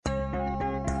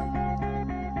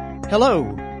Hello,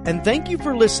 and thank you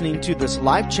for listening to this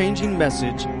life-changing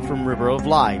message from River of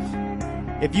Life.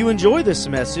 If you enjoy this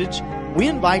message, we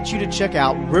invite you to check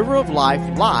out River of Life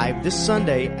live this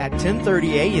Sunday at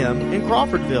 10:30 a.m. in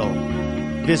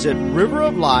Crawfordville. Visit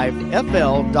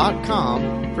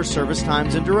riveroflifefl.com for service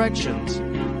times and directions.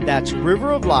 That's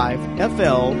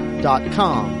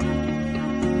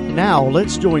riveroflifefl.com. Now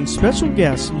let's join special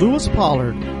guest Lewis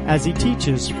Pollard as he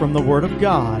teaches from the Word of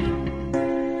God.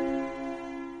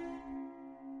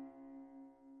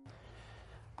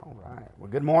 All right. Well,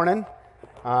 good morning.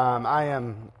 I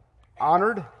am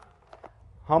honored,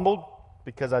 humbled,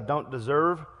 because I don't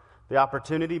deserve the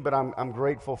opportunity, but I'm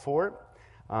grateful for it.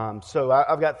 So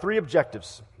I've got three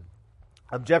objectives.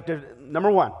 Objective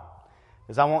number one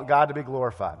is I want God to be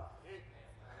glorified.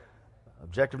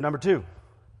 Objective number two,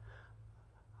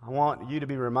 I want you to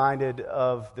be reminded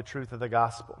of the truth of the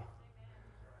gospel.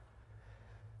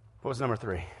 What was number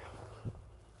three?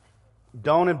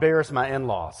 Don't embarrass my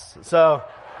in-laws. So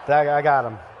I got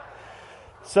them.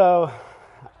 So,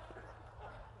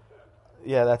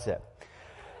 yeah, that's it.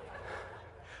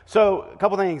 So, a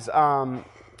couple things.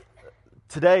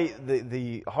 Today,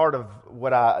 the heart of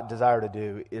what I desire to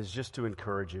do is just to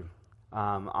encourage you.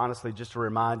 Honestly, just to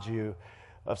remind you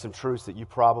of some truths that you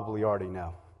probably already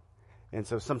know. And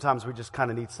so sometimes we just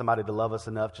kind of need somebody to love us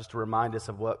enough just to remind us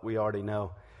of what we already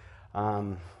know.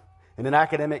 In an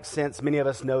academic sense, many of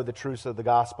us know the truths of the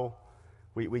gospel.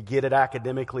 We get it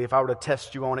academically. If I were to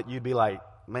test you on it, you'd be like,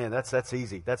 man, that's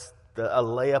easy. That's a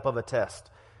layup of a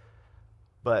test.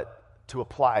 But to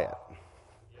apply it,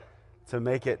 to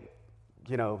make it,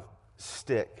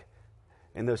 stick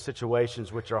in those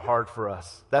situations which are hard for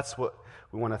us, that's what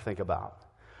we want to think about.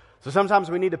 So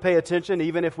sometimes we need to pay attention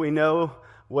even if we know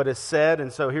what is said.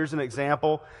 And so here's an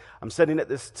example. I'm sitting at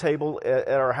this table at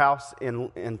our house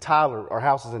in Tyler. Our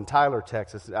house is in Tyler,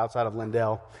 Texas, outside of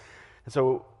Lindell. And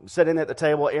so sitting at the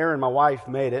table, Erin, my wife,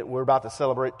 made it. We're about to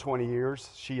celebrate 20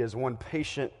 years. She is one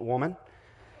patient woman.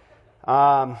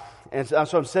 And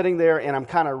so I'm sitting there and I'm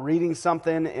kind of reading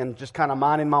something and just kind of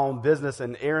minding my own business.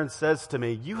 And Erin says to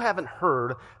me, "You haven't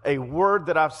heard a word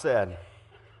that I've said."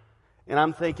 And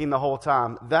I'm thinking the whole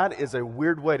time, that is a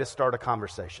weird way to start a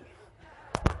conversation.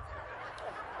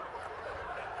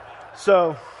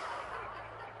 So,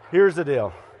 here's the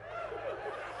deal.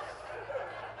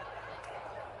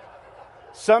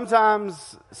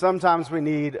 Sometimes we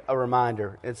need a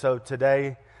reminder. And so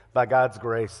today, by God's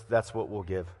grace, that's what we'll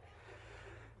give.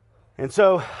 And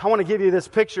so I want to give you this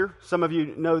picture. Some of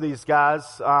you know these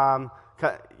guys. There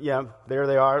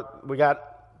they are. We got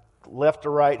left to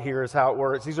right here is how it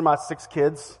works. These are my 6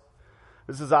 kids.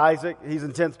 This is Isaac. He's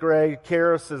in 10th grade.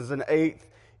 Karis is in 8th.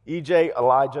 EJ,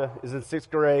 Elijah, is in 6th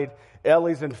grade.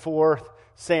 Ellie's in 4th.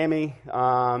 Sammy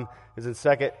is in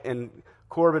 2nd. And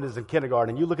Corbin is in kindergarten.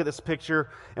 And you look at this picture,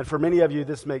 and for many of you,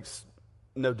 this makes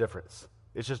no difference.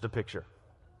 It's just a picture.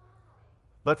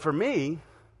 But for me,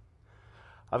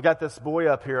 I've got this boy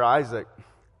up here, Isaac,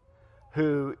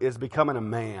 who is becoming a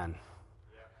man.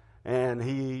 And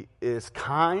he is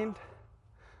kind.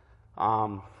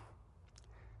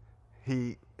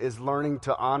 He is learning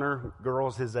to honor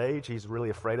girls his age. He's really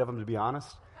afraid of them, to be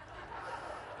honest.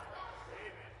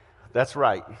 That's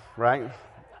right?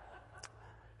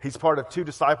 He's part of 2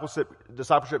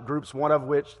 discipleship groups, one of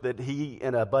which that he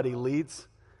and a buddy leads,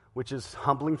 which is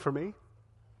humbling for me.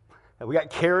 And we got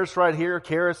Karis right here.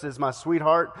 Karis is my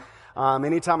sweetheart.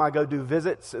 Anytime I go do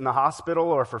visits in the hospital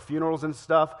or for funerals and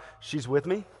stuff, she's with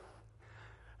me.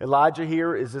 Elijah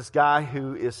here is this guy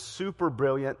who is super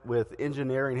brilliant with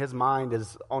engineering. His mind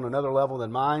is on another level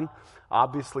than mine,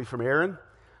 obviously from Aaron.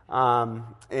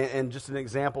 And just an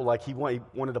example, like he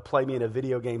wanted to play me in a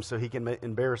video game so he can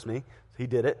embarrass me. He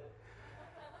did it.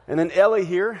 And then Ellie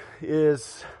here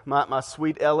is my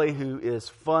sweet Ellie, who is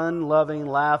fun, loving,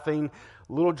 laughing,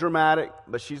 a little dramatic,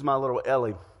 but she's my little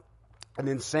Ellie. And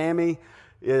then Sammy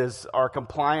is our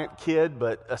compliant kid,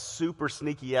 but a super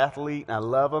sneaky athlete, and I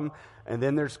love him. And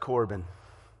then there's Corbin,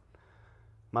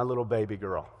 my little baby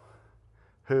girl,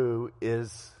 who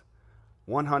is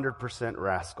 100%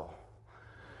 rascal.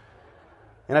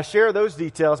 And I share those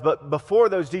details, but before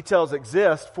those details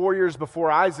exist, 4 years before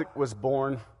Isaac was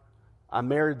born, I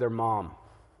married their mom.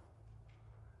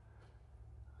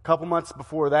 A couple months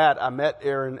before that, I met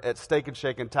Aaron at Steak and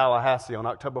Shake in Tallahassee on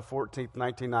October 14th,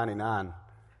 1999.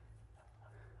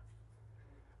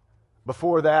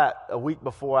 Before that, a week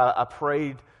before, I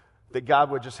prayed that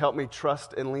God would just help me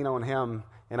trust and lean on Him,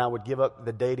 and I would give up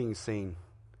the dating scene.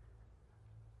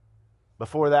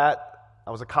 Before that,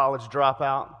 I was a college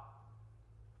dropout.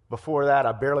 Before that,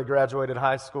 I barely graduated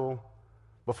high school.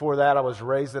 Before that, I was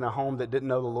raised in a home that didn't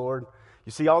know the Lord.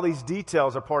 You see, all these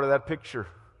details are part of that picture.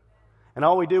 And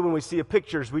all we do when we see a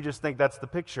picture is we just think that's the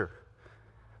picture.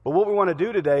 But what we want to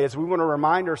do today is we want to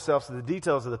remind ourselves of the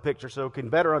details of the picture so we can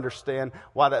better understand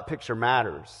why that picture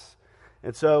matters.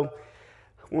 And so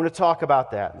we want to talk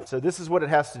about that. So this is what it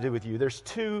has to do with you. There's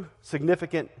two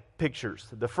significant pictures.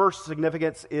 The first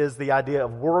significance is the idea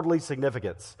of worldly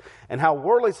significance. And how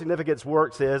worldly significance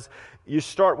works is you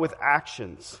start with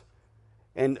actions.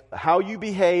 And how you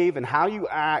behave and how you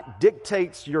act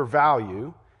dictates your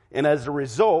value. And as a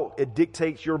result, it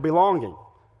dictates your belonging.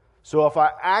 So if I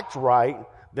act right,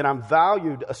 then I'm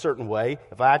valued a certain way.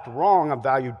 If I act wrong, I'm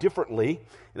valued differently.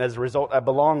 And as a result, I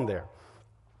belong there.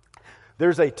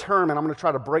 There's a term, and I'm going to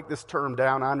try to break this term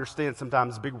down. I understand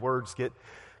sometimes big words get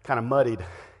kind of muddied.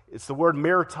 It's the word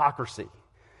meritocracy.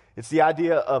 It's the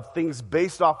idea of things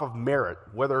based off of merit,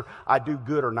 whether I do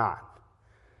good or not.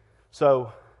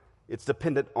 So it's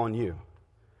dependent on you.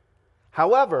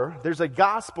 However, there's a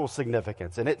gospel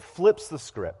significance, and it flips the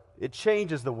script. It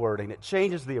changes the wording. It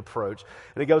changes the approach.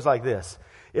 And it goes like this.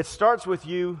 It starts with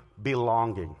you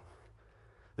belonging.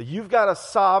 That you've got a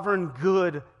sovereign,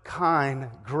 good, kind,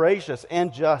 gracious,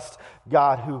 and just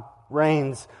God who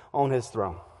reigns on His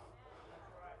throne.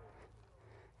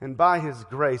 And by His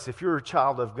grace, if you're a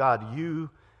child of God, you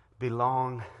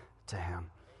belong to Him.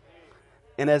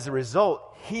 And as a result,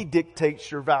 He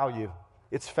dictates your value.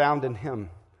 It's found in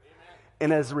Him.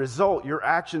 And as a result, your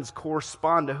actions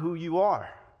correspond to who you are.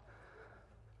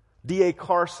 D.A.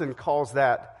 Carson calls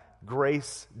that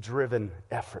grace-driven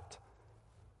effort.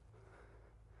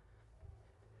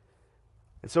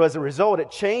 And so as a result, it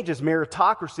changes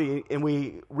meritocracy, and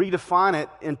we redefine it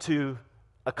into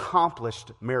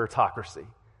accomplished meritocracy.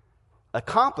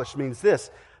 Accomplished means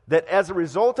this, that as a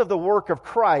result of the work of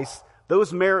Christ,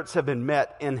 those merits have been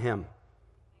met in Him.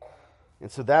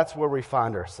 And so that's where we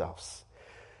find ourselves.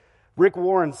 Rick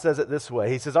Warren says it this way.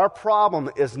 He says, our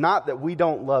problem is not that we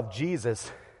don't love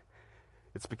Jesus.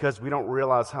 It's because we don't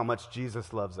realize how much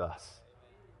Jesus loves us.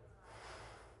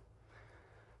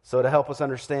 So to help us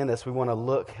understand this, we want to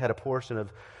look at a portion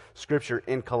of Scripture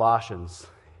in Colossians.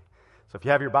 So if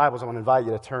you have your Bibles, I want to invite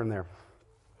you to turn there.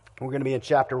 We're going to be in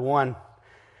chapter 1.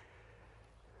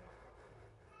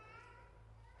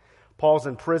 Paul's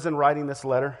in prison writing this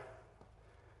letter.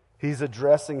 He's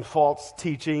addressing false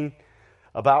teaching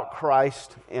about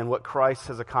Christ and what Christ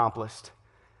has accomplished.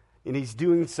 And he's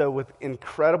doing so with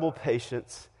incredible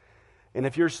patience. And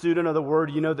if you're a student of the Word,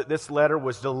 you know that this letter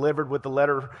was delivered with the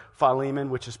letter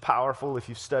Philemon, which is powerful if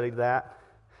you've studied that.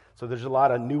 So there's a lot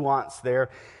of nuance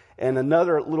there. And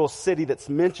another little city that's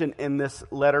mentioned in this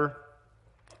letter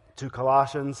to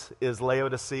Colossians is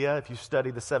Laodicea. If you study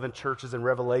the 7 churches in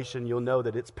Revelation, you'll know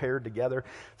that it's paired together.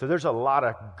 So there's a lot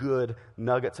of good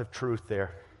nuggets of truth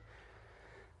there.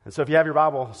 And so if you have your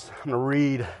Bibles, I'm going to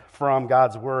read from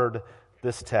God's Word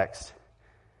this text.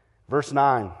 Verse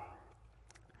 9.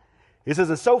 It says,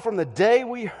 and so from the day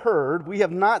we heard, we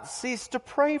have not ceased to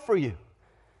pray for you,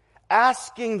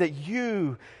 asking that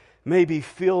you may be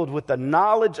filled with the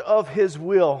knowledge of His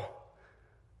will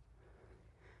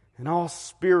and all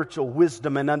spiritual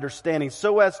wisdom and understanding,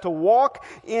 so as to walk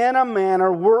in a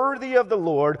manner worthy of the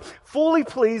Lord, fully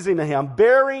pleasing to Him,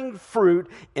 bearing fruit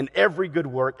in every good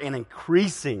work and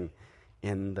increasing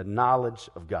in the knowledge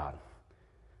of God.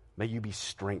 May you be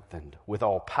strengthened with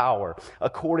all power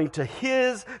according to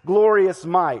His glorious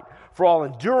might, for all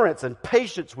endurance and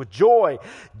patience with joy,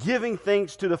 giving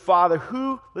thanks to the Father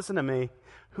who, listen to me,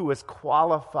 who has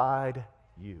qualified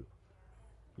you.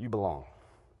 You belong.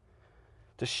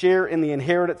 To share in the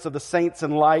inheritance of the saints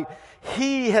in light.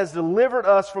 He has delivered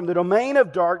us from the domain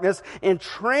of darkness and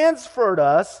transferred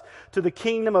us to the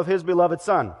kingdom of His beloved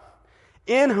Son,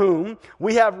 in whom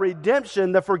we have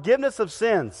redemption, the forgiveness of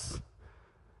sins.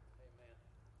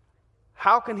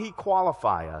 How can He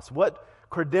qualify us? What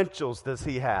credentials does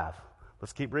He have?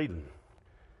 Let's keep reading.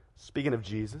 Speaking of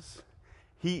Jesus,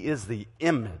 He is the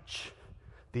image,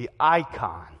 the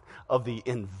icon of the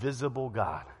invisible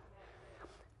God.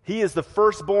 He is the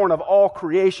firstborn of all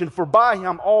creation, for by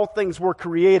Him all things were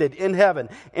created in heaven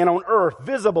and on earth,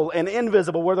 visible and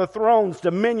invisible, whether thrones,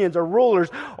 dominions, or rulers,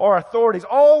 or authorities.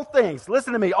 All things,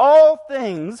 listen to me, all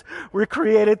things were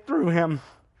created through Him.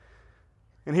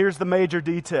 And here's the major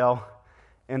detail,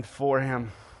 and for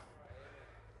Him.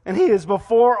 And He is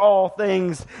before all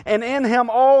things, and in Him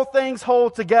all things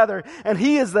hold together. And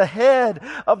He is the head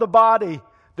of the body,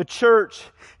 the church.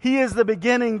 He is the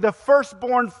beginning, the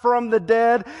firstborn from the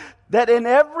dead, that in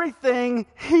everything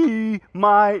He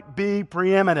might be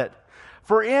preeminent.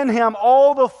 For in Him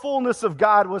all the fullness of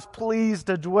God was pleased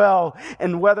to dwell.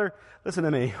 And whether, listen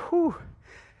to me,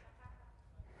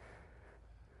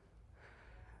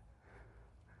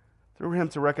 through him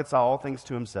to reconcile all things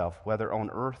to himself, whether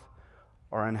on earth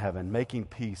or in heaven, making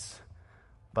peace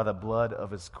by the blood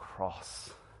of his cross.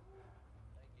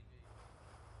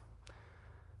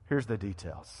 Here's the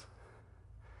details.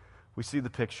 We see the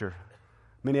picture.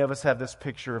 Many of us have this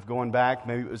picture of going back.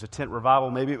 Maybe it was a tent revival.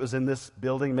 Maybe it was in this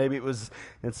building. Maybe it was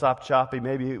in Sopchoppy.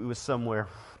 Maybe it was somewhere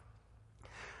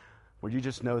where you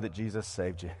just know that Jesus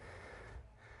saved you.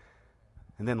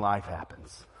 And then life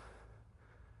happens.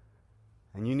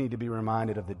 And you need to be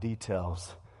reminded of the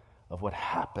details of what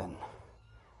happened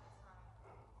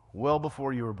well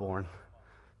before you were born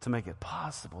to make it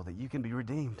possible that you can be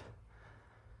redeemed.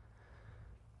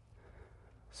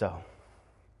 So,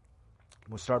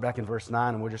 we'll start back in verse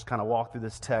 9 and we'll just kind of walk through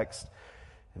this text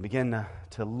and begin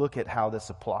to look at how this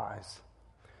applies.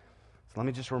 So let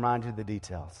me just remind you of the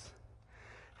details.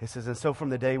 It says, and so from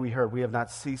the day we heard, we have not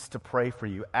ceased to pray for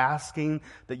you, asking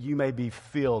that you may be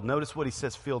filled. Notice what he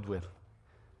says filled with.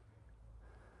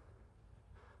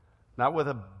 Not with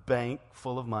a bank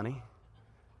full of money.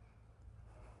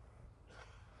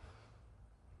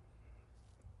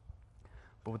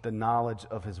 But with the knowledge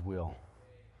of his will.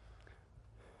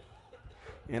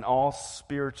 In all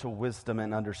spiritual wisdom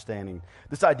and understanding.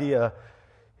 This idea,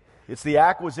 it's the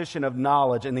acquisition of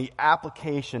knowledge and the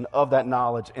application of that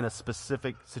knowledge in a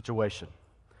specific situation.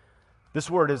 This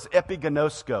word is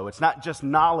epigenosko. It's not just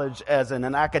knowledge as in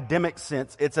an academic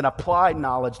sense. It's an applied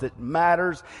knowledge that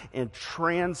matters and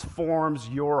transforms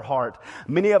your heart.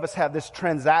 Many of us have this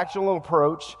transactional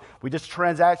approach. We just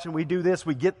transaction, we do this,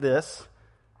 we get this.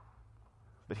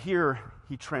 But here,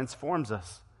 he transforms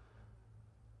us.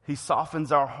 He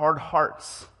softens our hard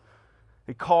hearts.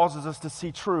 It causes us to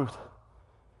see truth.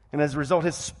 And as a result,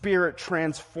 his Spirit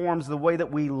transforms the way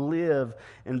that we live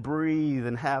and breathe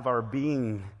and have our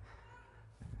being.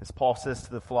 As Paul says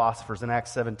to the philosophers in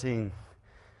Acts 17.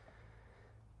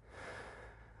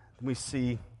 We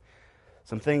see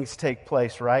some things take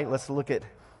place, right? Let's look at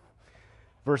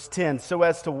verse 10. So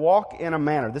as to walk in a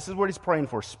manner. This is what he's praying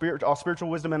for. All spiritual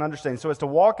wisdom and understanding. So as to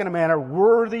walk in a manner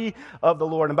worthy of the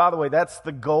Lord. And by the way, that's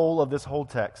the goal of this whole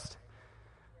text.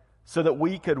 So that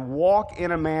we could walk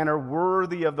in a manner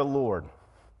worthy of the Lord.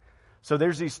 So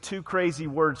there's these two crazy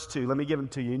words too. Let me give them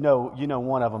to you. You know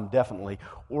one of them definitely.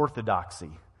 Orthodoxy.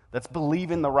 That's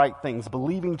believing the right things,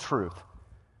 believing truth.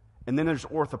 And then there's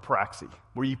orthopraxy,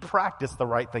 where you practice the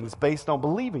right things based on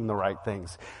believing the right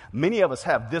things. Many of us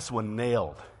have this one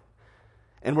nailed.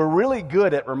 And we're really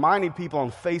good at reminding people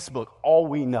on Facebook all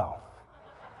we know.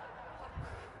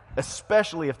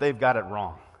 Especially if they've got it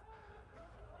wrong.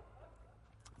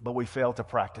 But we fail to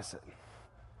practice it.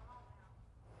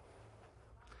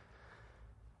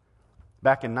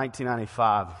 Back in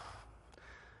 1995,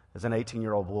 as an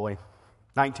 19-year-old boy,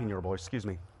 I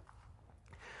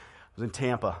was in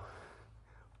Tampa.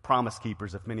 Promise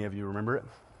Keepers, if many of you remember it.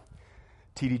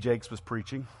 T.D. Jakes was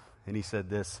preaching, and he said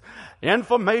this,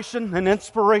 information and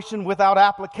inspiration without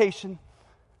application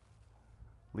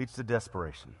leads to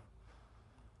desperation.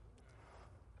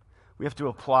 We have to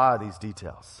apply these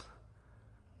details.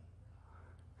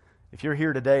 If you're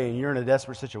here today and you're in a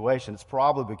desperate situation, it's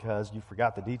probably because you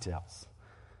forgot the details.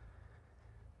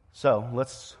 So,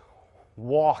 let's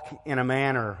walk in a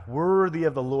manner worthy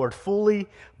of the Lord, fully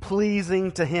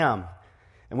pleasing to him.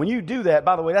 And when you do that,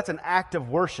 by the way, that's an act of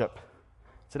worship.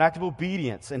 It's an act of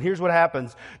obedience. And here's what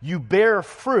happens. You bear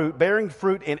fruit, bearing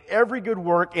fruit in every good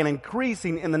work and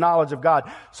increasing in the knowledge of God.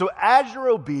 So as you're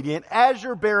obedient, as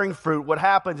you're bearing fruit, what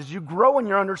happens is you grow in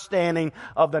your understanding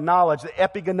of the knowledge, the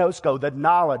epigenosko, the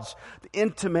knowledge, the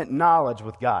intimate knowledge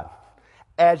with God,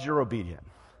 as you're obedient.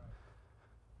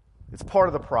 It's part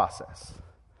of the process.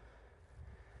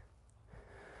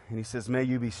 And he says, may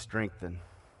you be strengthened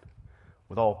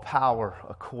with all power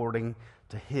according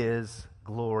to his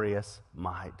glorious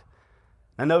might.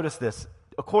 Now notice this,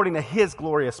 according to his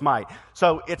glorious might.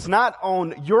 So it's not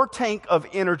on your tank of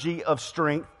energy, of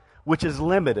strength, which is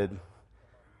limited.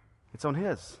 It's on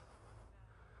his.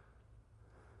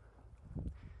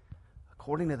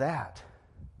 According to that,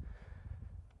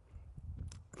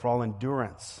 for all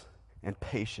endurance and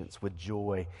patience with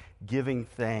joy, giving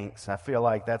thanks. I feel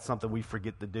like that's something we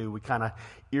forget to do. We kind of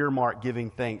earmark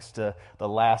giving thanks to the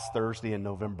last Thursday in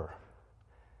November,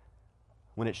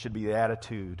 when it should be the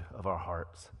attitude of our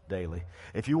hearts daily.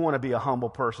 If you want to be a humble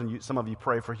person, some of you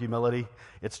pray for humility,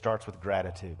 it starts with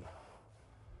gratitude.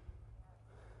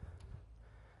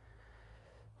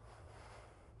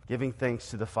 Giving thanks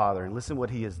to the Father. And listen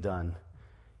what he has done.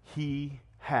 He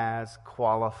has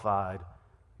qualified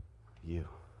you.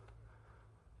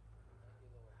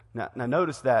 Now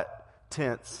notice that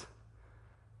tense.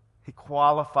 He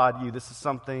qualified you. This is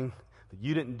something that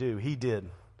you didn't do. He did.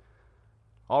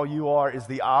 All you are is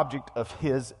the object of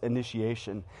His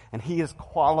initiation. And He has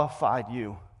qualified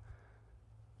you.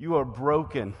 You are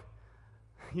broken.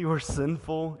 You are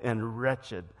sinful and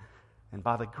wretched. And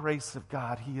by the grace of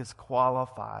God, He has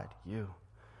qualified you.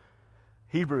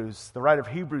 The writer of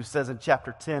Hebrews says in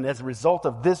chapter 10, as a result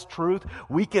of this truth,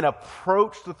 we can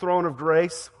approach the throne of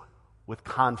grace with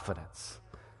confidence.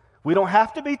 We don't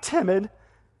have to be timid.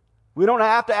 We don't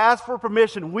have to ask for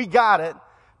permission. We got it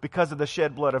because of the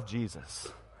shed blood of Jesus.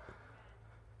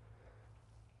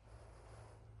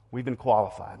 We've been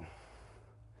qualified.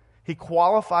 He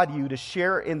qualified you to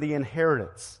share in the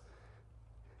inheritance.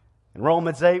 In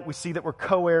Romans 8, we see that we're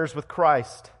co-heirs with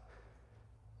Christ.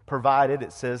 Provided,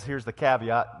 it says, here's the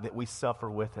caveat, that we suffer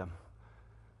with Him.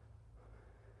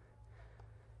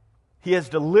 He has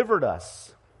delivered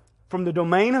us from the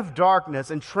domain of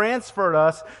darkness and transferred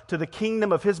us to the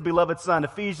kingdom of His beloved Son.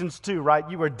 Ephesians 2, right?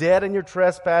 You were dead in your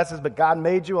trespasses, but God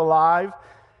made you alive.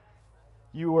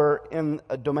 You were in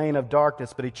a domain of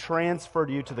darkness, but He transferred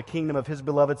you to the kingdom of His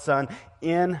beloved Son,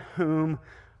 in whom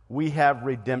we have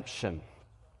redemption.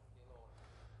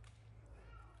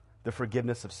 The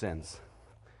forgiveness of sins.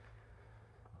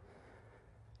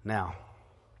 Now,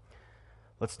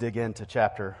 let's dig into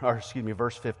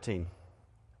verse 15.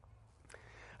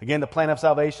 Again, the plan of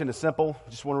salvation is simple. I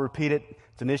just want to repeat it.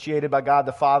 It's initiated by God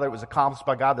the Father. It was accomplished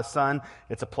by God the Son.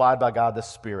 It's applied by God the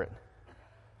Spirit.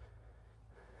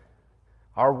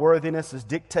 Our worthiness is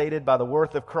dictated by the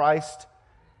worth of Christ.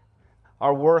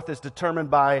 Our worth is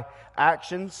determined by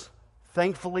actions,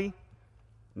 thankfully,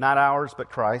 not ours, but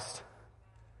Christ.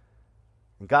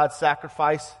 And God's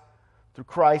sacrifice through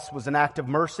Christ was an act of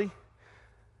mercy.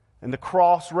 And the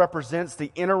cross represents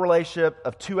the interrelationship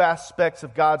of two aspects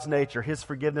of God's nature, His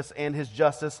forgiveness and His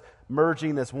justice,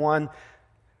 merging as one.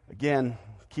 Again,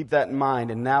 keep that in mind.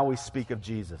 And now we speak of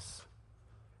Jesus.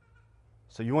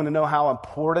 So you want to know how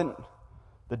important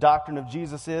the doctrine of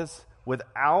Jesus is?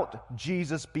 Without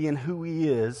Jesus being who He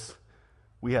is,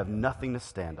 we have nothing to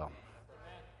stand on.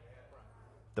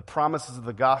 The promises of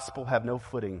the gospel have no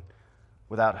footing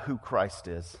without who Christ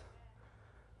is.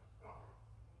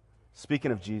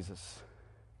 Speaking of Jesus,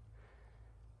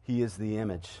 He is the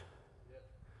image.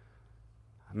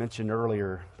 I mentioned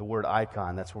earlier the word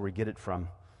icon. That's where we get it from.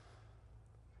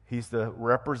 He's the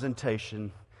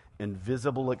representation,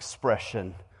 invisible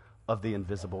expression of the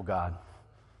invisible God.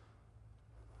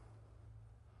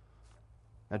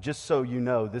 Now, just so you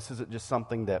know, this isn't just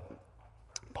something that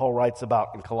Paul writes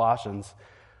about in Colossians.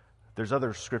 There's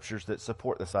other scriptures that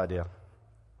support this idea.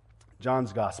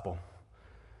 John's Gospel,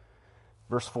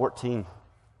 verse 14.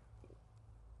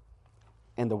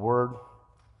 And the Word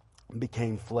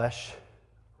became flesh,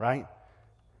 right?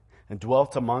 And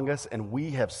dwelt among us, and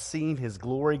we have seen His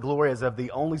glory, glory as of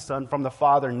the only Son from the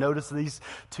Father. Notice these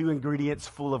two ingredients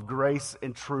full of grace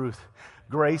and truth.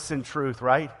 Grace and truth,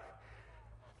 right?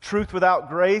 Truth without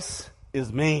grace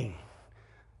is mean.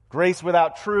 Grace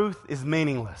without truth is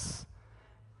meaningless.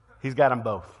 He's got them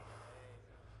both.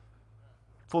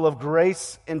 Full of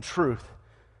grace and truth.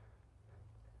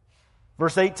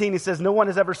 Verse 18, he says, no one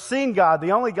has ever seen God,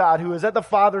 the only God who is at the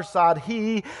Father's side.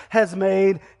 He has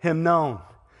made Him known.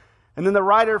 And then the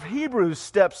writer of Hebrews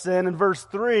steps in verse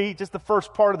 3, just the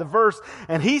first part of the verse,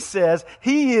 and he says,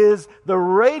 He is the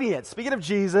radiance, speaking of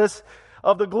Jesus,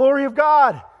 of the glory of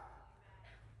God.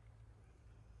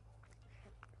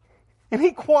 And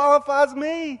He qualifies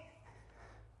me.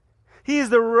 He is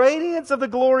the radiance of the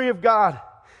glory of God,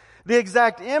 the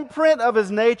exact imprint of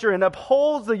His nature, and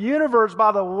upholds the universe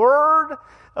by the word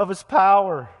of His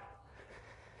power.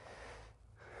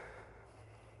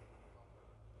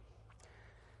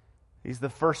 He's the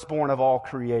firstborn of all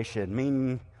creation,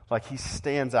 meaning like He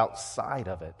stands outside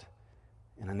of it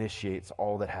and initiates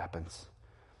all that happens.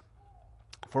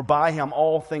 For by Him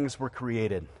all things were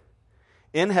created,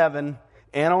 in heaven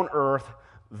and on earth,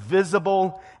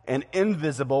 visible and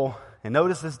invisible. And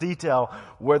notice this detail,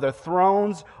 whether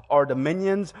thrones or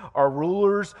dominions or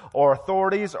rulers or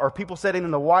authorities or people sitting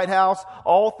in the White House,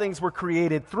 all things were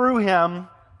created through Him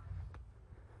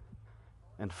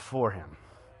and for Him.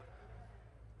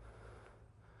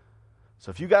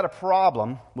 So if you got a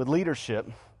problem with leadership,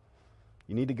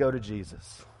 you need to go to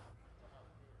Jesus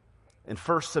and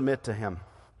first submit to Him.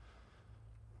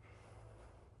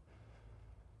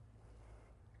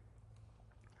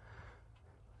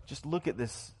 Just look at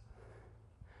this.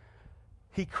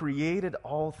 He created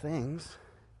all things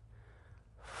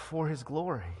for His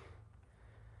glory.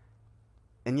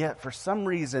 And yet, for some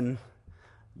reason,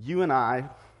 you and I,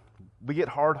 we get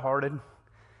hard-hearted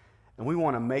and we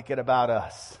want to make it about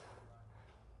us.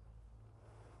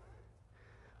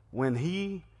 When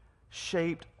He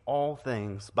shaped all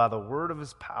things by the word of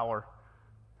his power.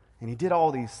 And he did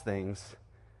all these things,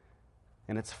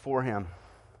 and it's for him.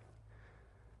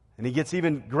 And he gets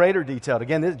even greater detailed.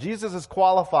 Again, Jesus is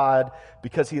qualified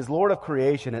because he is Lord of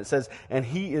creation. It says, and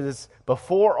he is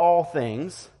before all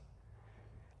things,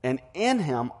 and in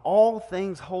him all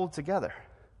things hold together.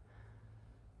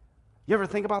 You ever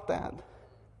think about that?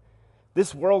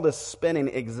 This world is spinning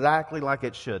exactly like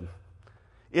it should.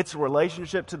 Its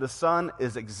relationship to the sun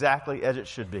is exactly as it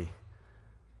should be.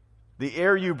 The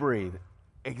air you breathe,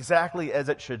 exactly as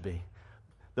it should be.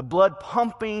 The blood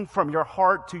pumping from your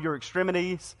heart to your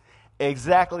extremities,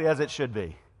 exactly as it should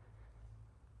be.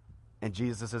 And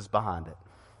Jesus is behind it.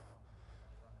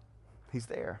 He's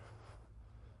there.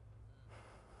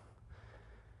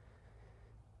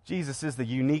 Jesus is the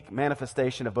unique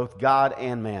manifestation of both God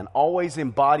and man, always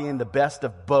embodying the best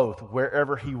of both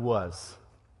wherever he was.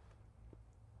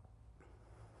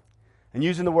 And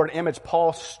using the word image,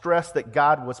 Paul stressed that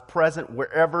God was present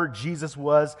wherever Jesus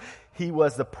was. He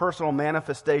was the personal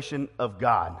manifestation of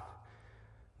God.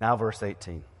 Now verse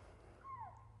 18.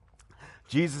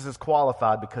 Jesus is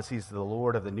qualified because he's the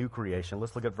Lord of the new creation.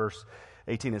 Let's look at verse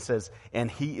 18. It says, and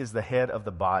he is the head of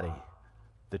the body,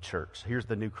 the church. Here's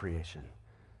the new creation.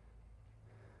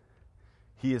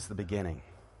 He is the beginning,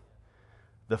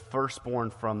 the firstborn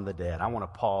from the dead. I want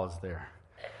to pause there.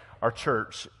 Our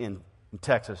church in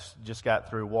Texas just got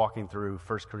through walking through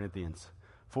 1 Corinthians,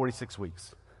 46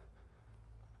 weeks.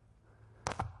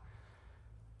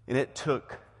 And it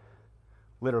took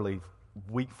literally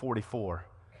week 44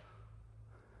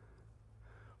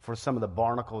 for some of the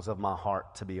barnacles of my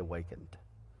heart to be awakened,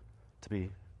 to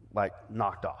be like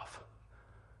knocked off.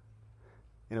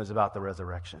 And it was about the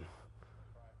resurrection.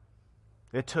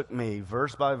 It took me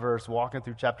verse by verse walking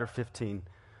through chapter 15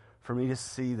 for me to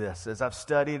see this. As I've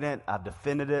studied it, I've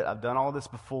defended it, I've done all this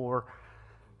before.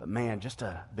 But man, just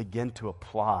to begin to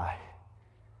apply,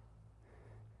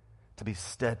 to be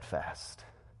steadfast,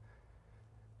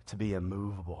 to be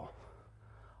immovable,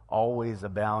 always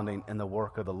abounding in the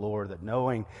work of the Lord, that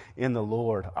knowing in the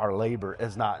Lord our labor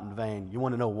is not in vain. You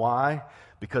want to know why?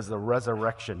 Because the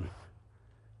resurrection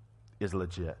is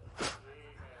legit.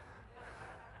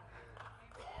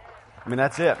 I mean,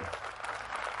 that's it.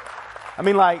 I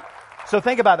mean, so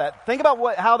think about that. Think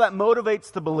about how that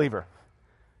motivates the believer.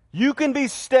 You can be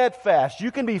steadfast.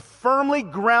 You can be firmly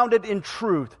grounded in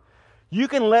truth. You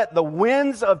can let the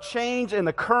winds of change and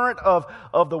the current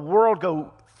of the world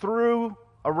go through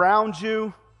around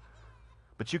you,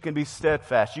 but you can be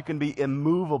steadfast. You can be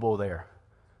immovable there,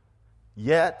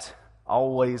 yet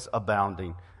always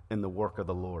abounding in the work of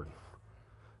the Lord,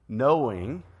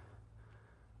 knowing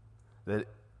that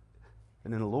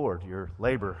and in the Lord, your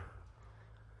labor,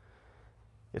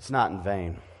 it's not in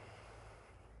vain.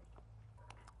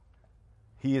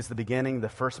 He is the beginning, the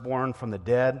firstborn from the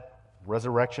dead,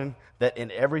 resurrection, that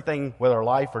in everything, whether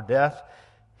life or death,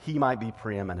 he might be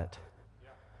preeminent.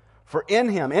 For in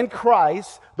him, in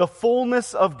Christ, the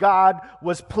fullness of God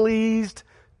was pleased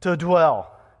to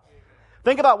dwell.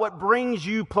 Think about what brings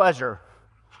you pleasure.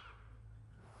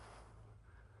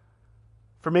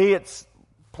 For me, it's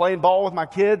playing ball with my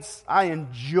kids. I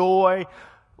enjoy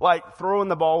throwing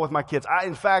the ball with my kids.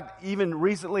 In fact, even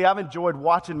recently, I've enjoyed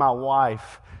watching my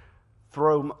wife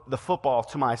throw the football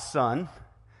to my son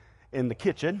in the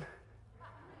kitchen.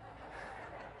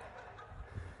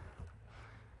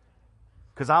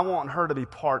 Because I want her to be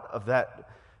part of that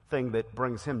thing that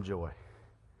brings him joy.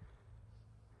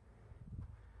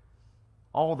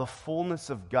 All the fullness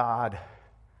of God,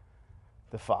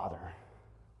 the Father,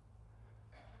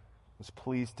 was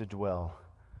pleased to dwell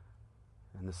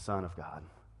in the Son of God.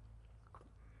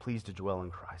 Pleased to dwell in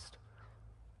Christ.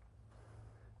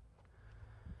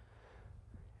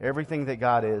 Everything that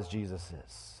God is, Jesus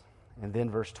is. And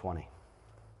then verse 20.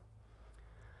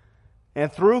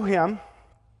 And through him,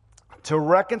 to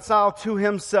reconcile to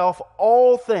himself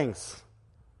all things,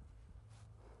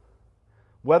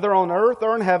 whether on earth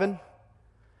or in heaven.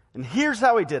 And here's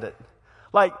how he did it.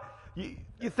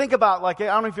 You think about, I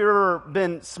don't know if you've ever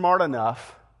been smart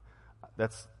enough,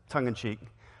 that's tongue-in-cheek,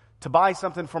 to buy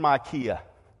something from IKEA.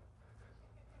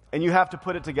 And you have to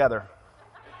put it together.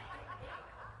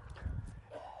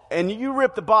 And you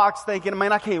rip the box thinking,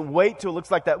 man, I can't wait till it looks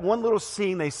like that one little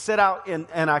scene they set out in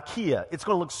IKEA. It's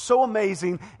going to look so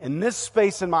amazing in this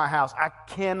space in my house. I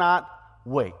cannot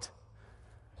wait.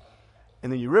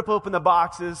 And then you rip open the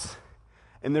boxes,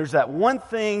 and there's that one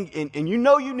thing, and you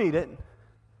know you need it,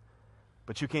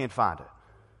 but you can't find it.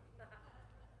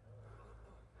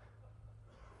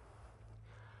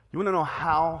 You want to know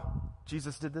how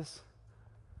Jesus did this?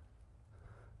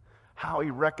 How he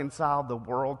reconciled the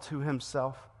world to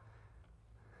himself?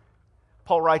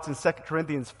 Paul writes in 2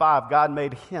 Corinthians 5, God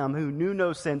made him who knew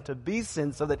no sin to be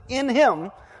sin so that in him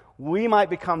we might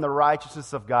become the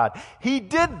righteousness of God. He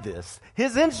did this.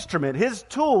 His instrument, his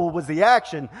tool was the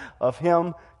action of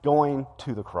him going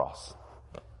to the cross.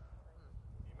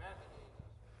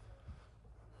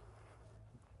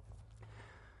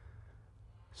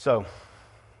 So,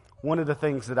 one of the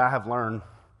things that I have learned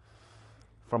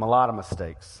from a lot of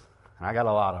mistakes, and I got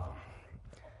a lot of them,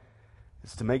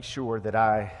 is to make sure that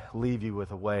I leave you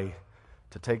with a way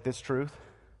to take this truth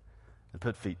and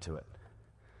put feet to it.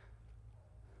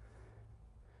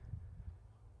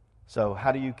 So,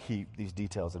 how do you keep these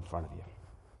details in front of you?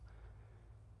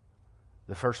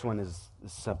 The first one is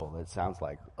simple. It sounds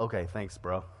like, okay, thanks,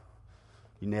 bro.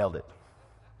 You nailed it.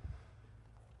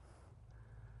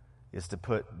 Is to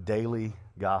put daily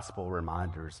gospel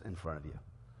reminders in front of you.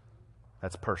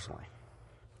 That's personally.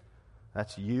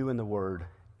 That's you in the Word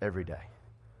every day.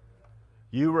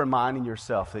 You reminding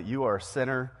yourself that you are a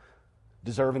sinner,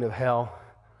 deserving of hell,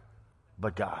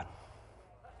 but God.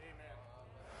 Amen.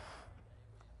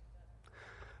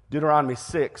 Deuteronomy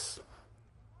 6,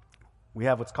 we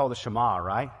have what's called the Shema,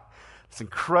 right? This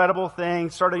incredible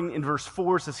thing, starting in verse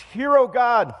 4, says, Hear, O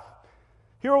God,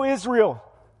 hear, O Israel,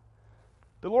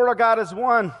 the Lord our God is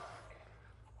one.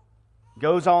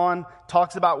 Goes on,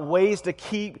 talks about ways to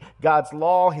keep God's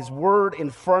law, His word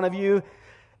in front of you.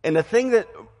 And the thing that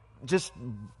just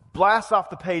blasts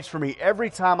off the page for me every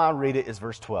time I read it is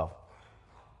verse 12.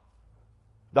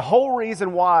 The whole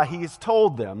reason why He's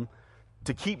told them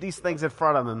to keep these things in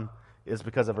front of Him is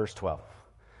because of verse 12.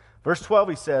 Verse 12,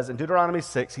 He says, in Deuteronomy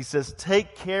 6, He says,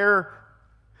 Take care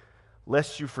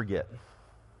lest you forget.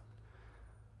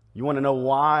 You want to know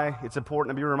why it's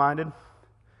important to be reminded?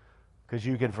 Because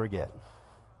you can forget.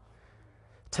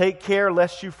 Take care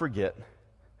lest you forget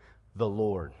the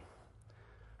Lord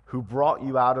who brought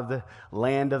you out of the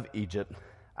land of Egypt,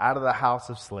 out of the house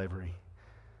of slavery.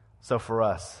 So for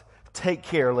us, take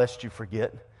care lest you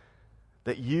forget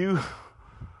that you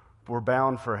were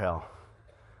bound for hell.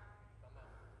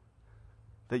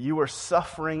 That you were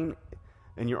suffering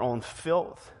in your own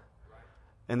filth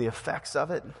and the effects of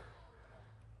it.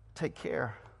 Take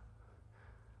care,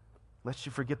 lest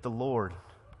you forget the Lord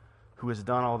who has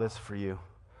done all this for you.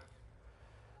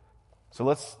 So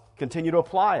let's continue to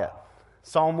apply it.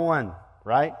 Psalm 1,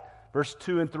 right? Verse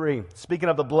 2 and 3. Speaking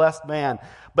of the blessed man.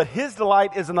 But his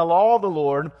delight is in the law of the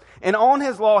Lord, and on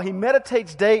his law he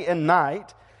meditates day and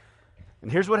night.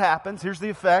 And here's what happens. Here's the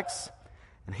effects.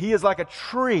 And he is like a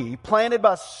tree planted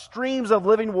by streams of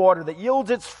living water that yields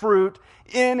its fruit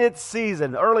in its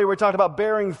season. Earlier we talked about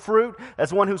bearing fruit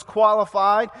as one who's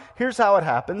qualified. Here's how it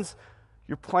happens.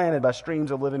 You're planted by streams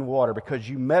of living water because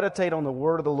you meditate on the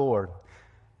word of the Lord.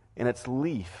 And its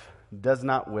leaf does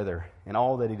not wither. And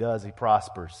all that he does, he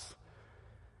prospers.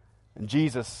 And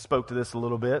Jesus spoke to this a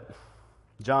little bit.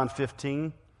 John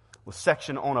 15, with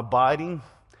section on abiding.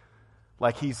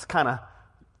 Like he's kind of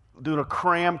doing a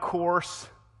cram course.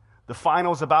 The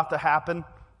final's about to happen,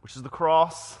 which is the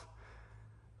cross.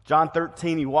 John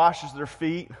 13, he washes their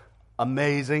feet.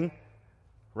 Amazing,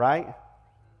 right?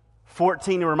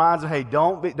 14, he reminds them, hey,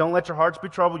 don't let your hearts be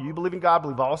troubled. You believe in God,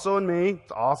 believe also in me.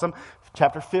 It's awesome.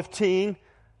 Chapter 15,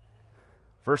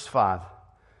 verse 5.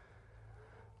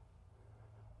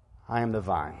 I am the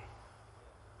vine.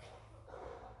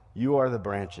 You are the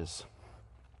branches.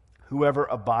 Whoever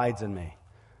abides in me.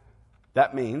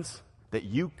 That means that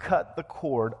you cut the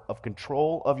cord of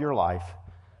control of your life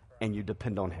and you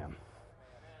depend on Him.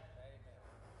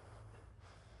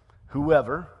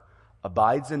 Whoever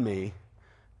abides in me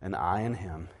and I in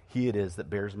him, he it is that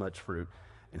bears much fruit.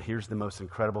 And here's the most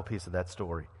incredible piece of that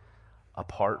story.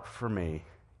 Apart from me,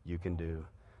 you can do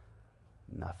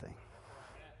nothing.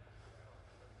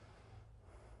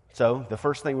 So the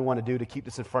first thing we want to do to keep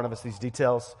this in front of us, these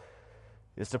details,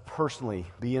 is to personally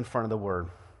be in front of the Word.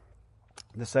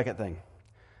 The second thing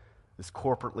is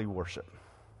corporately worship.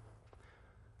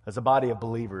 As a body of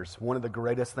believers, one of the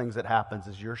greatest things that happens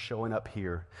is you're showing up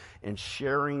here and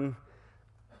sharing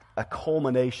a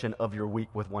culmination of your week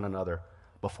with one another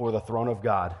before the throne of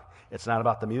God. It's not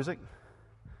about the music.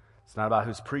 It's not about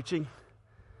who's preaching.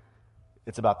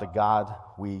 It's about the God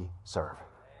we serve.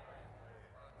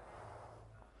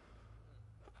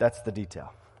 That's the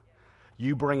detail.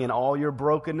 You bring in all your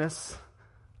brokenness,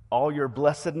 all your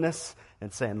blessedness,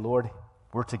 and saying, Lord,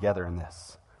 we're together in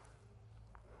this.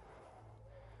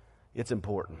 It's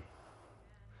important.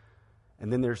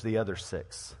 And then there's the other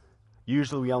 6.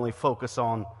 Usually we only focus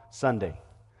on Sunday,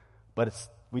 but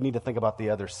we need to think about the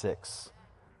other 6.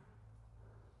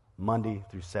 Monday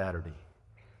through Saturday.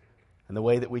 And the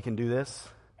way that we can do this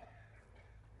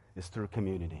is through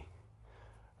community.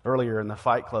 earlier in the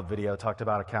Fight Club video, talked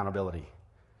about accountability.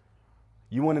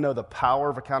 You want to know the power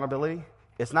of accountability?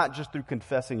 It's not just through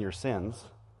confessing your sins,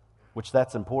 which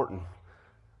that's important,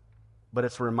 but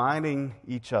it's reminding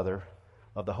each other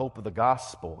of the hope of the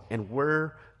gospel and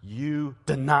where you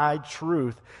denied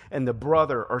truth and the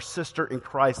brother or sister in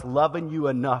Christ loving you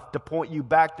enough to point you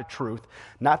back to truth,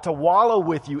 not to wallow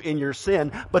with you in your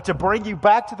sin, but to bring you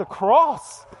back to the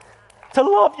cross, to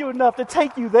love you enough to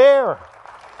take you there.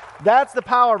 That's the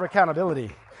power of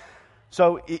accountability.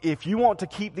 So if you want to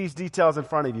keep these details in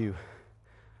front of you,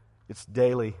 it's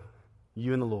daily,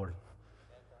 you and the Lord.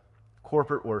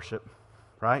 Corporate worship,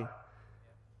 right?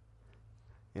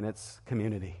 And it's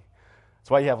community. That's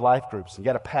why you have life groups. You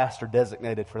got a pastor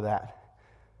designated for that.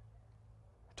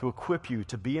 To equip you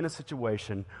to be in a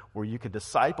situation where you can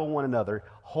disciple one another,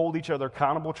 hold each other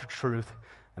accountable to truth,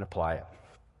 and apply it.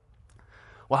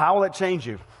 Well, how will it change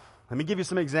you? Let me give you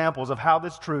some examples of how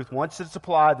this truth, once it's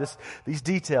applied, these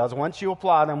details, once you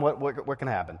apply them, what can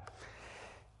happen?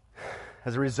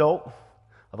 As a result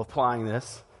of applying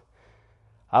this,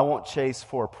 I won't chase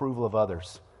for approval of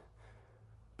others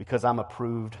because I'm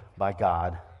approved by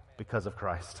God because of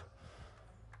Christ.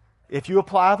 If you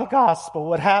apply the gospel,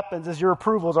 what happens is your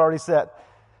approval is already set.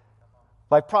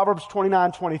 Like Proverbs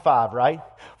 29:25, right?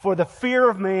 For the fear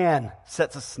of man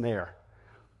sets a snare,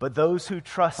 but those who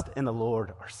trust in the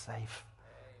Lord are safe.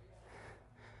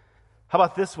 How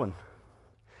about this one?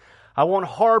 I won't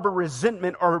harbor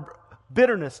resentment or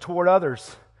bitterness toward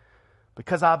others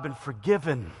because I've been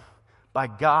forgiven by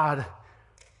God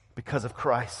because of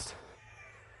Christ.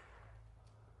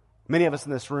 Many of us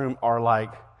in this room are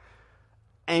like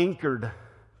anchored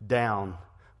down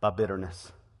by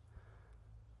bitterness.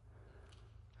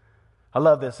 I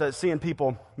love this, seeing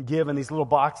people give in these little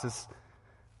boxes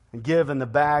and give in the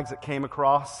bags that came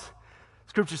across.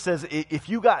 Scripture says if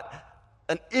you got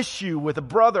an issue with a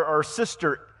brother or a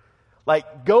sister,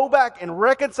 like go back and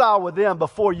reconcile with them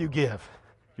before you give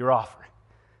your offering.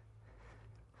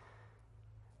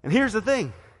 And here's the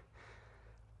thing.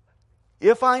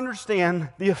 If I understand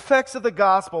the effects of the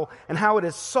gospel and how it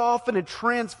has softened and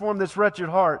transformed this wretched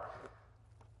heart,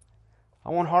 I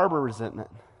won't harbor resentment.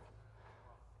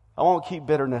 I won't keep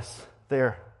bitterness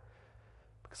there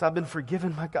because I've been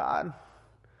forgiven by God.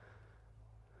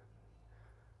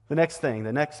 The next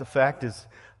effect is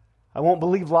I won't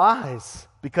believe lies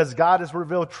because God has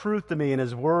revealed truth to me in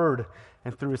His Word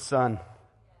and through His Son.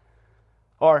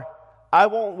 Or I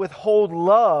won't withhold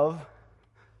love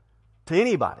to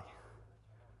anybody,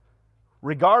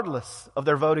 regardless of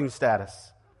their voting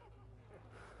status.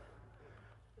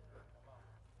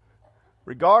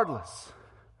 Regardless.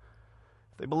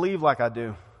 If they believe like I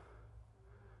do.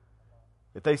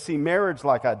 If they see marriage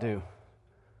like I do.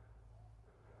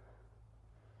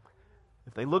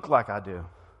 If they look like I do.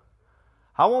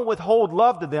 I won't withhold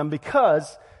love to them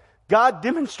because God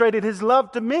demonstrated His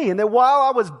love to me. And that while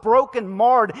I was broken,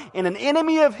 marred, and an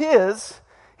enemy of His,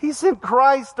 He sent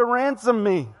Christ to ransom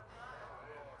me.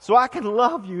 So I can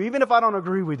love you even if I don't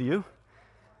agree with you.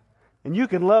 And you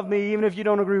can love me even if you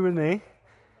don't agree with me.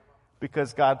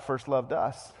 Because God first loved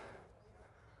us.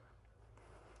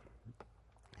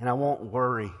 And I won't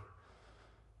worry.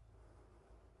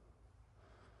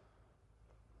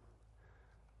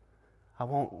 I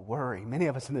won't worry. Many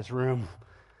of us in this room,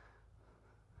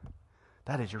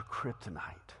 that is your kryptonite.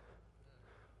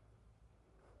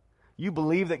 You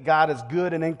believe that God is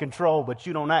good and in control, but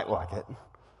you don't act like it.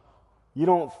 You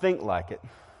don't think like it.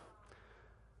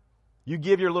 You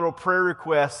give your little prayer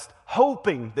request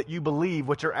hoping that you believe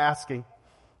what you're asking.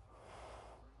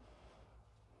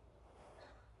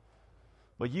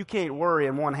 But you can't worry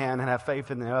in one hand and have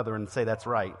faith in the other and say that's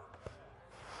right.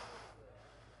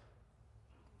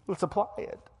 Let's apply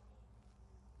it.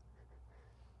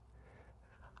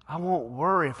 I won't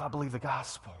worry if I believe the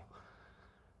gospel.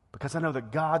 Because I know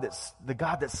that the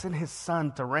God that sent His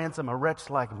Son to ransom a wretch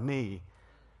like me,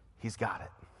 He's got it.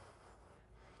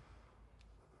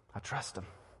 I trust Him.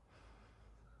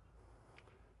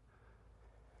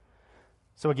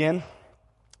 So again,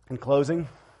 in closing,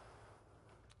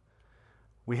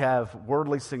 we have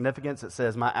worldly significance that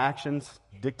says my actions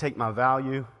dictate my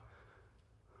value,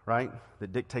 right?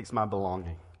 That dictates my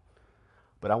belonging.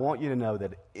 But I want you to know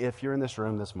that if you're in this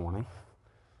room this morning,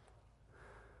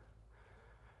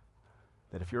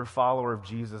 that if you're a follower of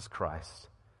Jesus Christ,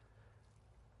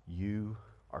 you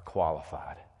are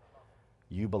qualified.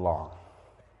 You belong.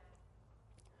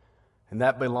 And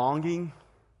that belonging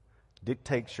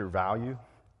dictates your value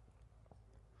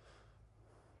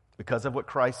because of what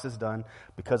Christ has done,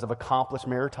 because of accomplished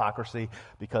meritocracy,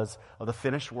 because of the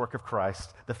finished work of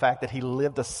Christ, the fact that He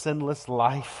lived a sinless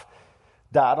life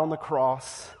died on the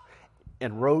cross,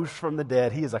 and rose from the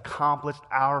dead. He has accomplished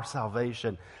our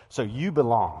salvation. So you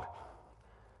belong.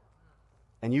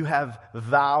 And you have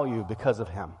value because of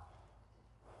him.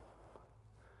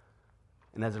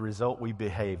 And as a result, we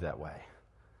behave that way.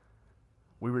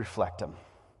 We reflect him.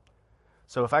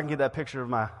 So if I can get that picture of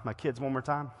my kids one more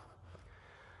time.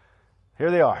 Here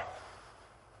they are.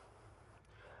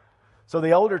 So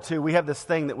the older two, we have this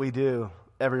thing that we do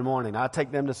every morning. I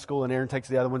take them to school, and Aaron takes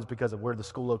the other ones because of where the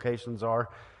school locations are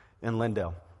in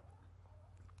Lindale.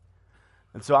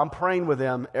 And so I'm praying with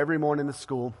them every morning at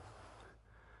school.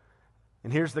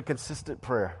 And here's the consistent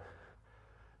prayer.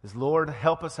 Is, Lord,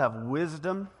 help us have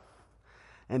wisdom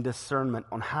and discernment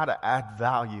on how to add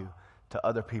value to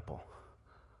other people.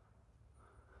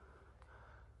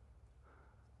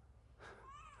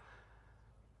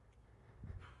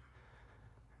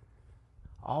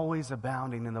 Always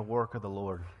abounding in the work of the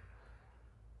Lord.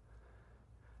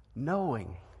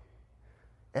 Knowing,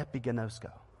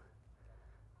 epigenosko,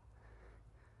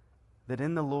 that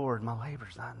in the Lord my labor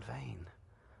is not in vain.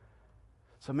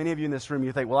 So many of you in this room,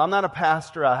 you think, well, I'm not a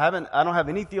pastor. I don't have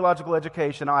any theological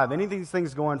education. I don't have any of these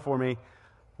things going for me.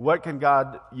 What can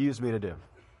God use me to do?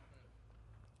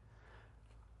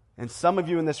 And some of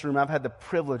you in this room, I've had the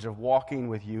privilege of walking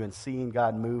with you and seeing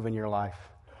God move in your life.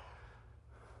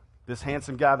 This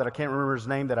handsome guy that I can't remember his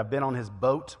name, that I've been on his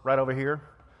boat right over here,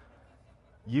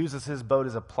 uses his boat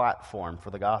as a platform for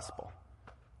the gospel.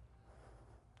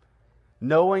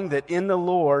 Knowing that in the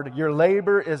Lord, your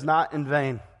labor is not in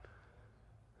vain.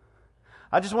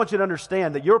 I just want you to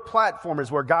understand that your platform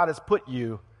is where God has put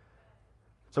you.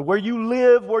 So where you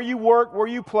live, where you work, where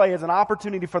you play is an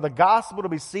opportunity for the gospel to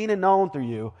be seen and known through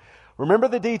you. Remember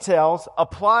the details,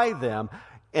 apply them,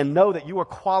 and know that you are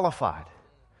qualified.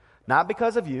 Not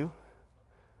because of you,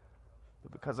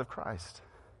 but because of Christ.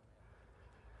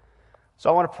 So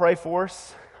I want to pray for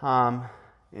us.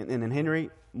 And Henry,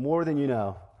 more than you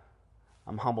know,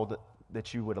 I'm humbled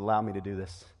that you would allow me to do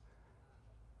this.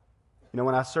 You know,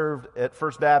 when I served at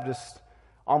First Baptist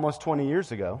almost 20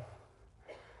 years ago,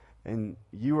 and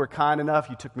you were kind enough,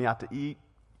 you took me out to eat,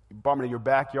 you brought me to your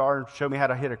backyard, showed me how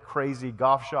to hit a crazy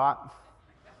golf shot.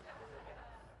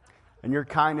 And your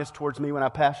kindness towards me when I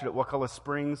pastored at Wakulla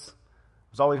Springs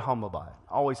was always humbled by it.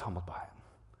 Always humbled by it.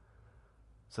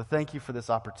 So thank you for this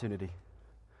opportunity.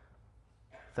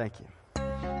 Thank you.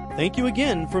 Thank you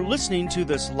again for listening to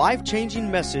this life-changing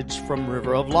message from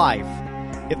River of Life.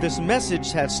 If this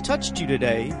message has touched you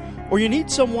today, or you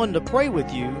need someone to pray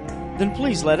with you, then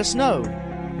please let us know.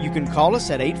 You can call us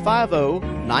at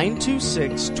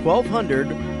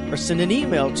 850-926-1200 or send an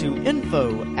email to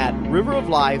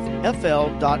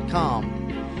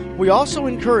info@riveroflifefl.com. We also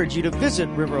encourage you to visit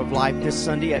River of Life this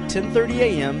Sunday at 10:30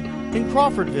 a.m. in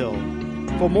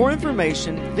Crawfordville. For more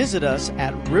information, visit us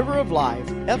at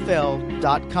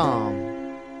riveroflifefl.com.